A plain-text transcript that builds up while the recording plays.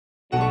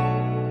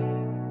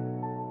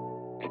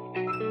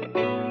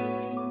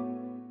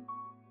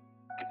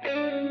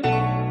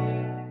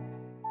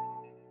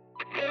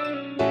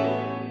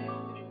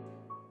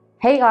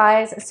Hey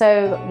guys,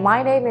 so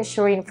my name is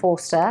Shireen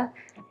Forster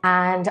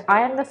and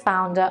I am the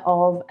founder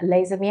of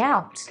Laser Me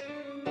Out.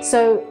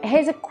 So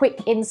here's a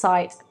quick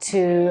insight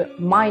to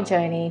my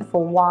journey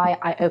for why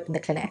I opened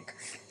the clinic.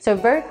 So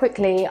very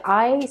quickly,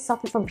 I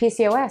suffered from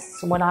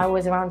PCOS when I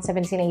was around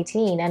 17,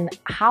 18, and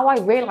how I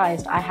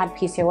realized I had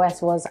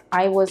PCOS was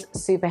I was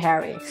super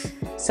hairy.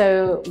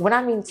 So when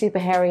I mean super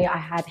hairy, I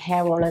had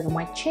hair all over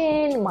my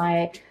chin,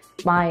 my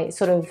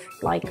sort of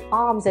like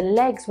arms and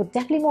legs were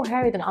definitely more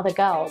hairy than other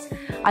girls.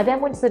 I then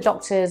went to the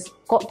doctors,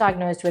 got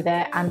diagnosed with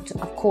it, and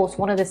of course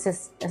one of the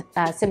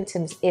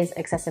symptoms is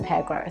excessive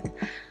hair growth.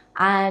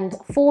 And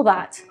for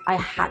that, I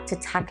had to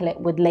tackle it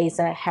with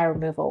laser hair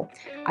removal.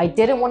 I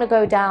didn't want to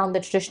go down the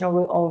traditional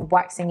route of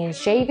waxing and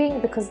shaving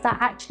because that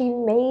actually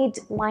made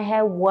my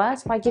hair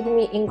worse by giving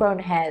me ingrown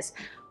hairs,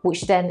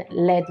 which then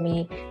led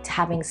me to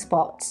having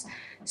spots.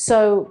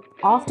 So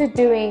after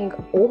doing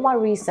all my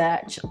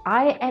research,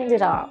 I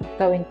ended up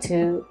going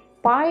to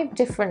 5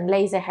 different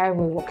laser hair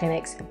removal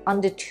clinics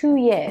under 2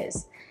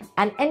 years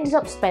and ended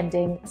up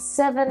spending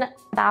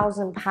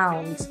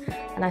 £7,000,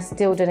 and I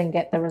still didn't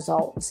get the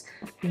results.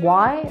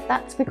 Why?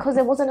 That's because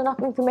there wasn't enough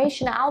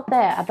information out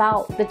there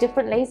about the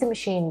different laser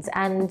machines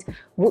and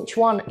which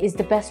one is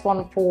the best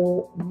one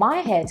for my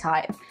hair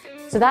type.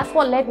 So that's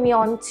what led me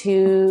on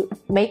to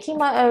making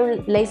my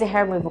own laser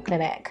hair removal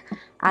clinic.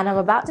 And I'm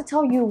about to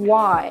tell you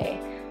why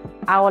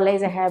our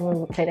laser hair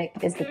removal clinic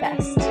is the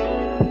best.